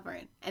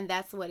sovereign, and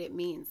that's what it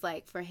means.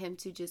 Like, for him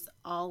to just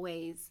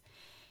always,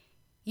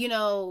 you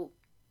know,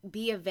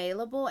 be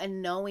available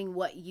and knowing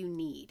what you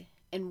need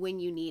and when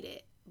you need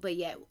it. But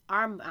yet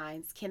our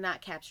minds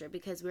cannot capture it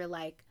because we're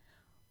like,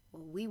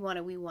 well, we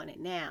want it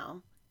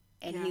now.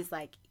 And he's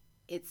like,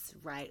 it's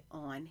right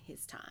on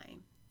his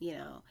time, you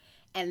know.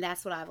 And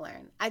that's what I've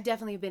learned. I've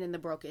definitely been in the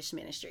brokish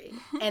ministry.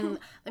 And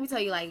let me tell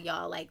you, like,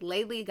 y'all, like,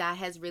 lately God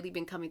has really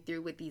been coming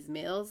through with these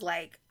meals.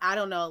 Like, I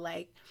don't know,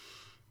 like,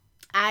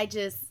 I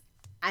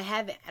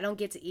don't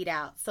get to eat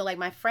out. So, like,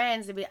 my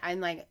friends,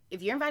 I'm like,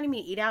 if you're inviting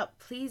me to eat out,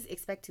 please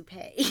expect to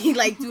pay.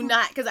 Like, do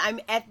not, because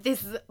I'm at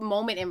this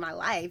moment in my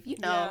life, you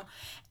know. Yeah.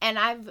 And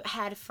I've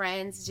had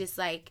friends just,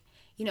 like,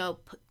 you know,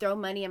 throw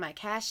money in my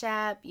Cash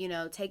App, you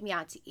know, take me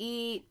out to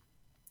eat.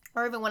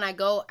 Or even when I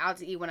go out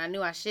to eat when I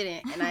knew I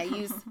shouldn't, and I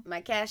use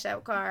my Cash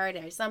App card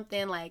or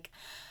something, like,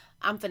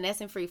 I'm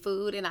finessing free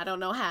food and I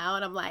don't know how.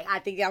 And I'm like, I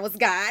think that was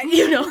God,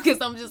 you know, because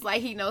I'm just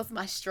like, he knows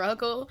my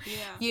struggle,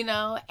 you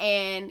know.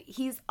 And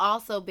he's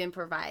also been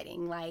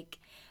providing. Like,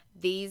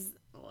 these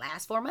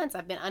last 4 months,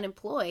 I've been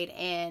unemployed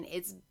and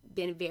it's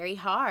been very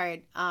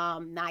hard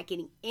not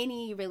getting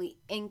any really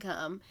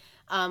income,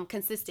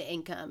 consistent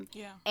income.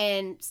 Yeah.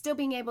 And still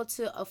being able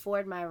to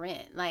afford my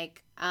rent.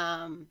 Like,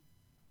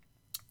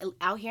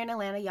 out here in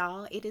Atlanta,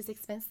 y'all, it is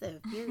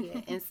expensive,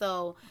 period. And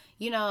so,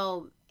 you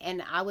know,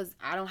 and I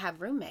don't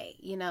have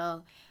roommate, you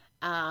know,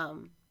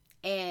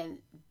 and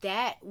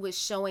that was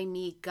showing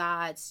me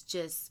God's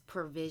just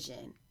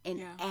provision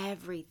in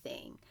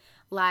everything.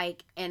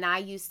 Like, and I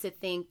used to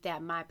think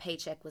that my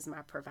paycheck was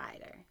my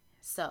provider.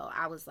 So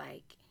I was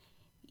like,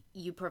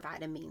 you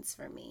provide a means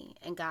for me.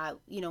 And God,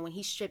 you know, when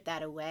he stripped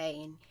that away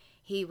and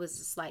he was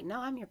just like,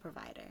 no, I'm your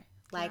provider.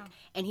 Like,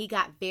 and he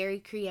got very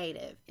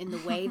creative in the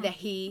way that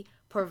he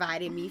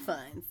provided me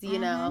funds, you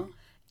know,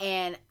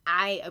 and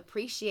I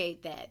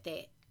appreciate that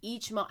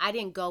each month I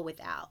didn't go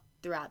without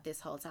throughout this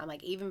whole time.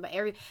 Like, even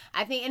by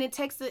I think, and it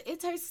takes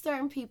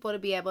certain people to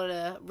be able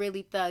to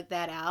really thug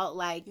that out,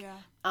 like,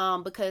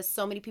 because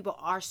so many people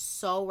are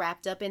so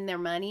wrapped up in their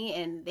money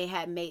and they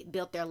had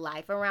built their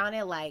life around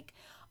it. Like,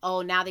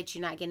 oh, now that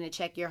you're not getting a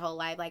check your whole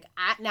life, like,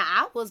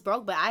 I was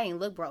broke, but I ain't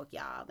look broke,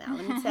 y'all. Now,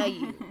 let me tell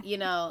you, you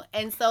know.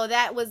 And so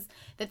that was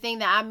the thing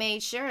that I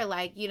made sure,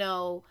 like, you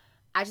know,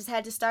 I just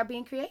had to start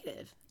being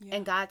creative. Yeah.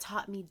 And God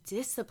taught me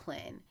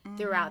discipline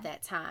throughout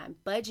that time,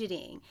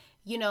 budgeting,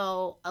 you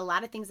know, a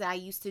lot of things that I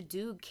used to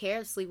do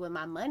carelessly with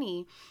my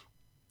money.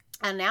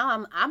 And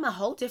now I'm a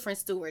whole different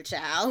steward,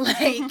 child.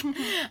 Like,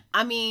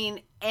 I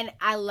mean, and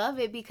I love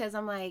it because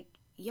I'm like,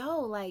 yo,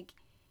 like,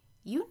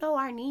 you know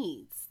our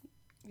needs.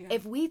 Yeah.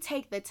 If we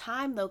take the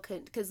time, though,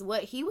 because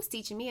what he was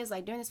teaching me is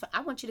like, during this,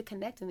 I want you to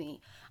connect with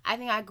me. I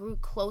think I grew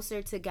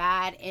closer to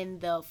God in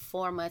the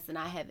 4 months than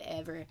I have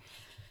ever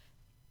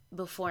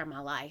before in my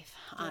life,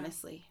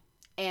 honestly.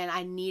 And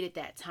I needed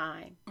that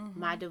time.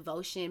 My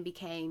devotion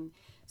became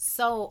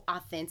so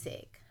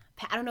authentic.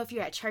 I don't know if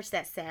you're at church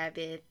that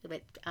Sabbath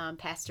with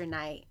Pastor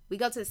Knight. We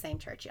go to the same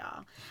church,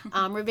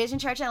 y'all. Revision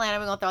Church Atlanta.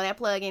 We're going to throw that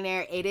plug in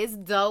there. It is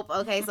dope.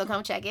 Okay, so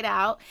come check it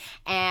out.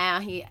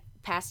 And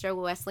Pastor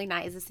Wesley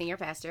Knight is a senior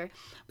pastor.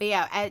 But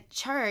yeah, at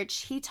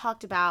church, he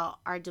talked about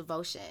our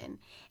devotion.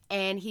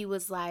 And he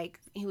was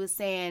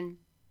saying,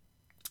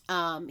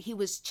 he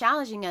was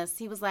challenging us.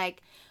 He was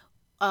like,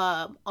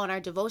 on our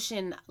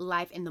devotion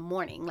life in the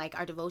morning, like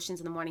our devotions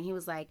in the morning, he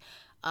was like,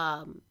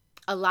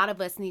 a lot of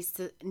us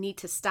need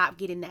to stop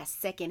getting that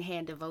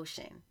secondhand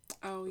devotion.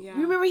 Oh yeah.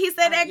 You remember he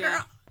said that, girl?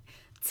 Yeah.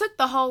 Took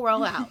the whole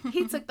row out.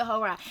 He took the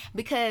whole row out.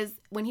 Because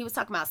when he was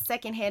talking about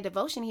secondhand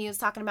devotion, he was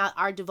talking about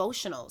our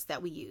devotionals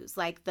that we use.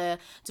 Like the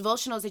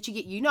devotionals that you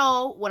get, you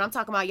know what I'm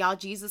talking about, y'all.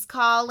 Jesus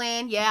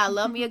Calling. Yeah, I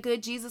love me a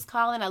good Jesus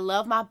Calling. I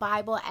love my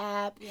Bible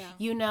app. Yeah.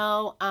 You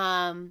know,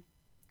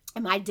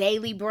 and my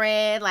daily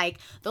bread, like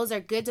those are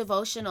good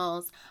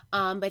devotionals.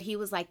 But he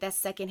was like, that's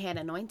secondhand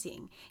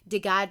anointing.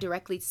 Did God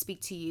directly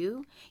speak to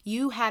you?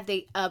 You have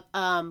the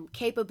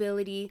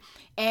capability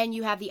and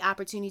you have the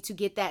opportunity to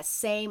get that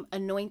same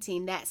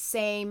anointing, that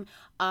same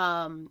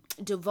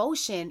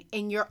devotion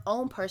in your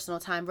own personal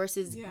time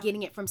versus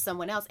getting it from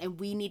someone else. And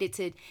we needed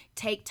to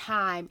take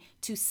time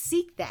to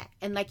seek that.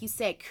 And like you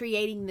said,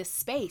 creating this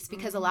space,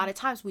 because a lot of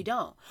times we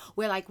don't.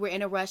 We're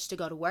in a rush to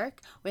go to work.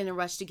 We're in a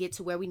rush to get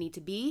to where we need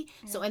to be.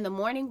 Yeah. So in the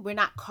morning, we're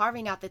not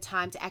carving out the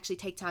time to actually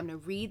take time to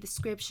read the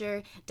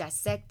scripture,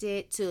 dissect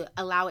it, to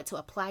allow it to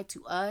apply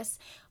to us.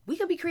 We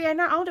could be creating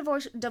our own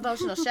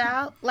devotional,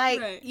 child.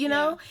 Like, right, you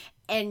know,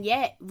 and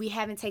yet we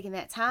haven't taken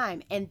that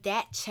time. And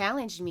that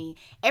challenged me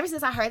ever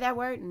since I heard that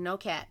word, no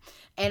cap.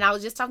 And I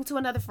was just talking to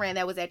another friend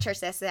that was at church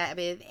that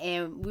Sabbath,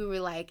 and we were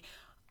like,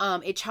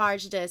 it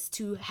charged us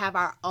to have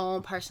our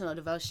own personal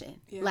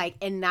devotion, like,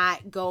 and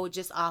not go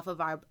just off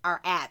of our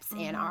apps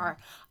and our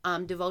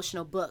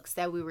devotional books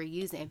that we were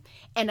using.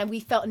 And then we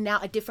felt now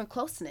a different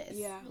closeness.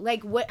 Yeah.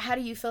 Like, how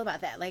do you feel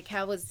about that? Like,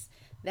 how was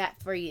that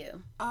for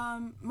you?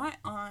 My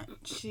aunt,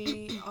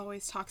 she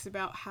always talks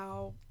about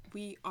how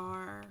we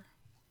are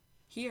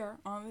here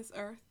on this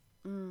earth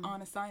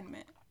on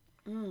assignment.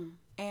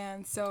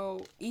 And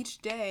so each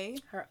day...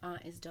 Her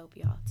aunt is dope,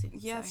 y'all, too.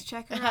 Yes,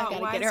 check her out.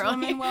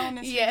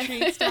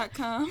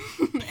 WiseWomenWellnessRetreats.com.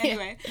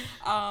 Anyway,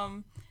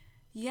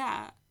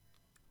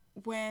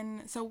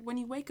 when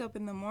you wake up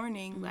in the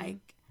morning,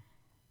 like,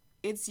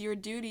 it's your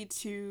duty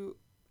to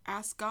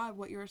ask God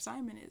what your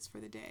assignment is for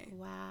the day.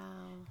 Wow.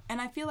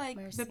 And I feel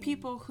like the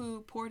people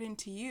who poured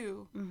into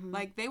you,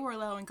 like, they were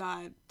allowing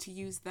God to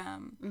use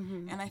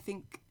them. And I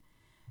think...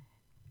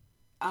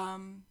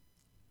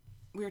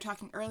 we were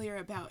talking earlier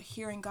about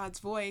hearing God's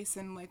voice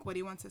and, like, what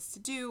he wants us to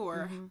do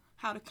or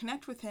how to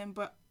connect with him.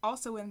 But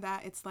also in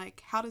that, it's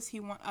like, how does he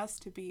want us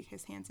to be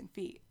his hands and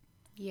feet?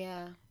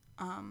 Yeah.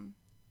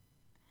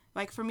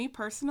 Like, for me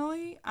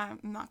personally, I'm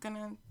not going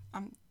to...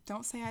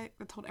 don't say I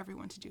told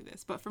everyone to do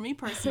this. But for me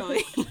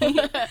personally,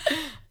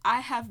 I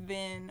have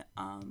been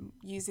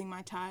using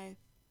my tithe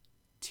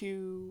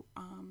to...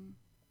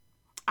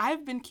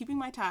 I've been keeping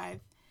my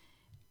tithe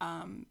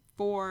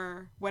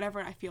for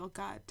whatever I feel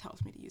God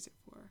tells me to use it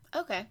for.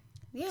 Okay.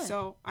 Yeah.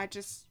 So I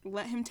just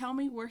let him tell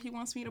me where he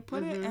wants me to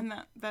put it, and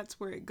that's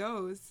where it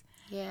goes.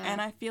 Yeah. And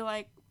I feel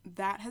like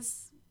that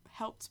has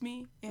helped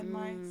me in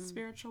my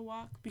spiritual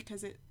walk,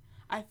 because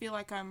I feel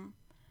like I'm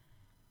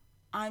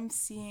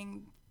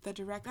seeing the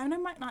direct... I mean, I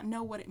might not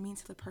know what it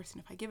means to the person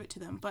if I give it to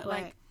them, but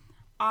like,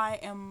 I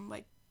am,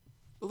 like,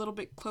 a little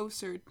bit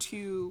closer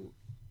to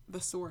the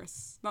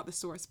source, not the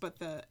source, but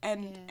the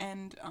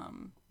end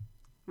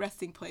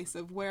resting place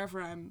of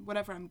whatever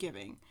I'm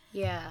giving.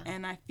 Yeah.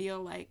 And I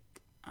feel like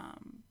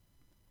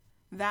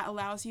that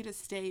allows you to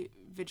stay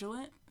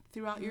vigilant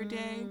throughout your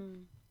day.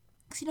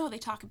 Because, they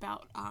talk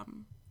about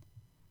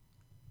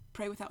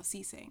pray without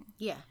ceasing.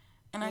 Yeah.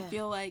 And I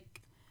feel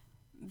like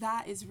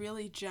that is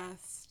really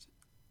just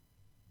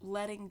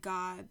letting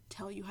God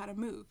tell you how to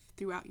move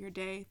throughout your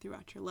day,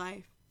 throughout your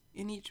life,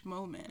 in each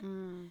moment.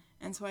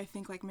 And so I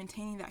think, like,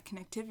 maintaining that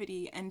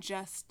connectivity and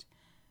just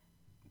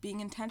being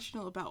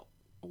intentional about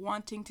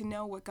wanting to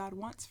know what God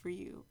wants for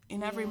you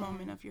in every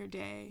moment of your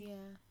day. Yeah.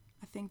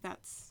 I think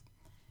that's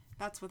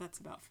what that's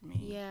about for me.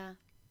 Yeah.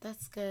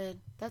 That's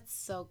good. That's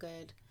so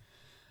good.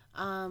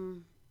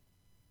 And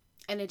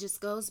it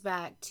just goes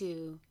back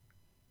to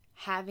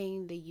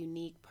having the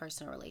unique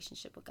personal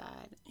relationship with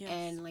God. Yes.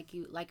 And like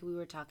we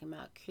were talking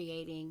about,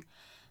 creating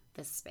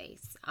the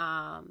space.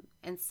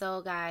 And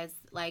so, guys,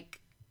 like,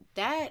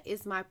 that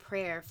is my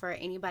prayer for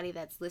anybody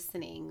that's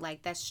listening,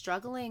 like, that's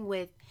struggling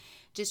with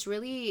just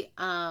really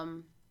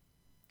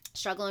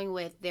struggling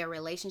with their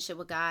relationship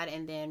with God,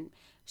 and then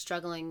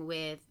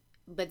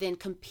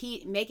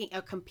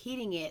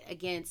competing it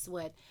against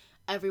what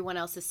everyone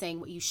else is saying,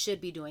 what you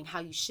should be doing, how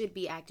you should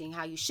be acting,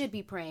 how you should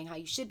be praying, how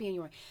you should be in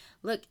your...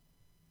 Look,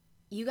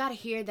 you got to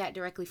hear that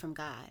directly from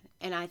God.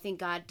 And I think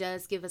God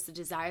does give us the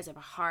desires of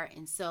our heart.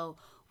 And so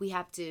we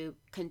have to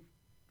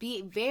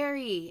be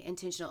very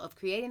intentional of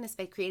creating the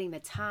space, creating the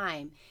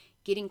time,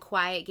 getting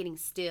quiet, getting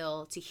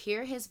still to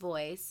hear his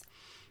voice,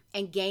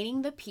 and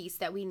gaining the peace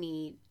that we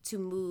need to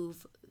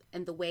move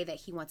in the way that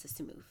he wants us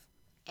to move.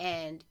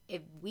 And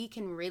if we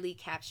can really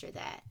capture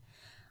that,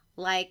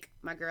 like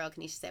my girl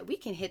Kenesha said, we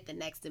can hit the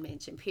next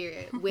dimension,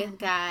 period, with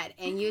God.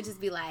 And you'll just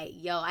be like,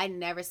 yo, I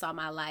never saw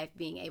my life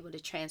being able to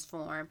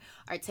transform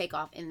or take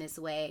off in this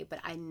way. But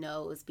I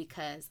know it's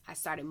because I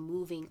started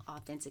moving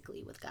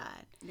authentically with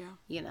God. Yeah.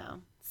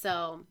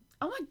 So,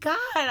 oh my God,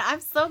 I'm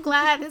so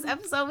glad this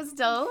episode was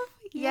dope.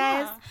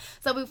 Yes. Yeah.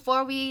 So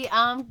before we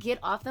get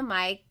off the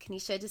mic,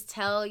 Kenesha, just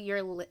tell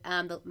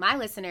my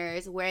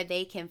listeners where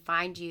they can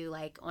find you,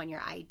 like, on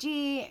your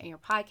IG and your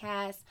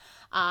podcast,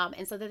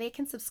 and so that they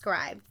can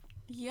subscribe.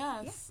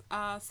 Yes.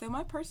 Yeah. So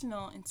my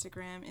personal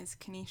Instagram is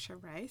Kenesha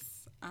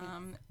Ryce,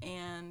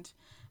 and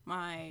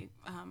my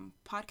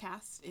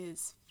podcast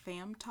is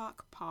Fam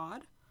Talk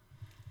Pod.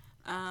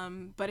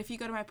 But if you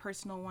go to my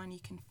personal one, you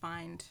can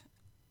find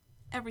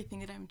everything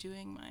that I'm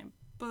doing, my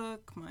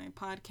book, my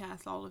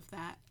podcast, all of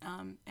that.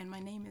 And my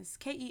name is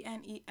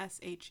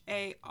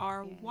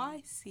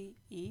KeneshaRyce.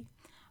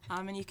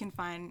 And you can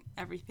find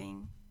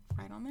everything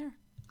right on there.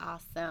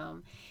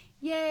 Awesome.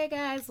 Yay,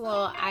 guys.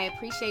 Well, I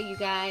appreciate you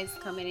guys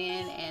coming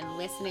in and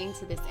listening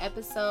to this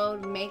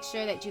episode. Make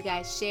sure that you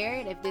guys share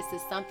it if this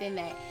is something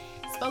that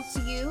spoke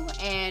to you.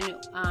 And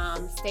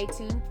stay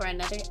tuned for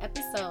another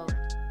episode.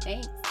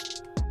 Thanks.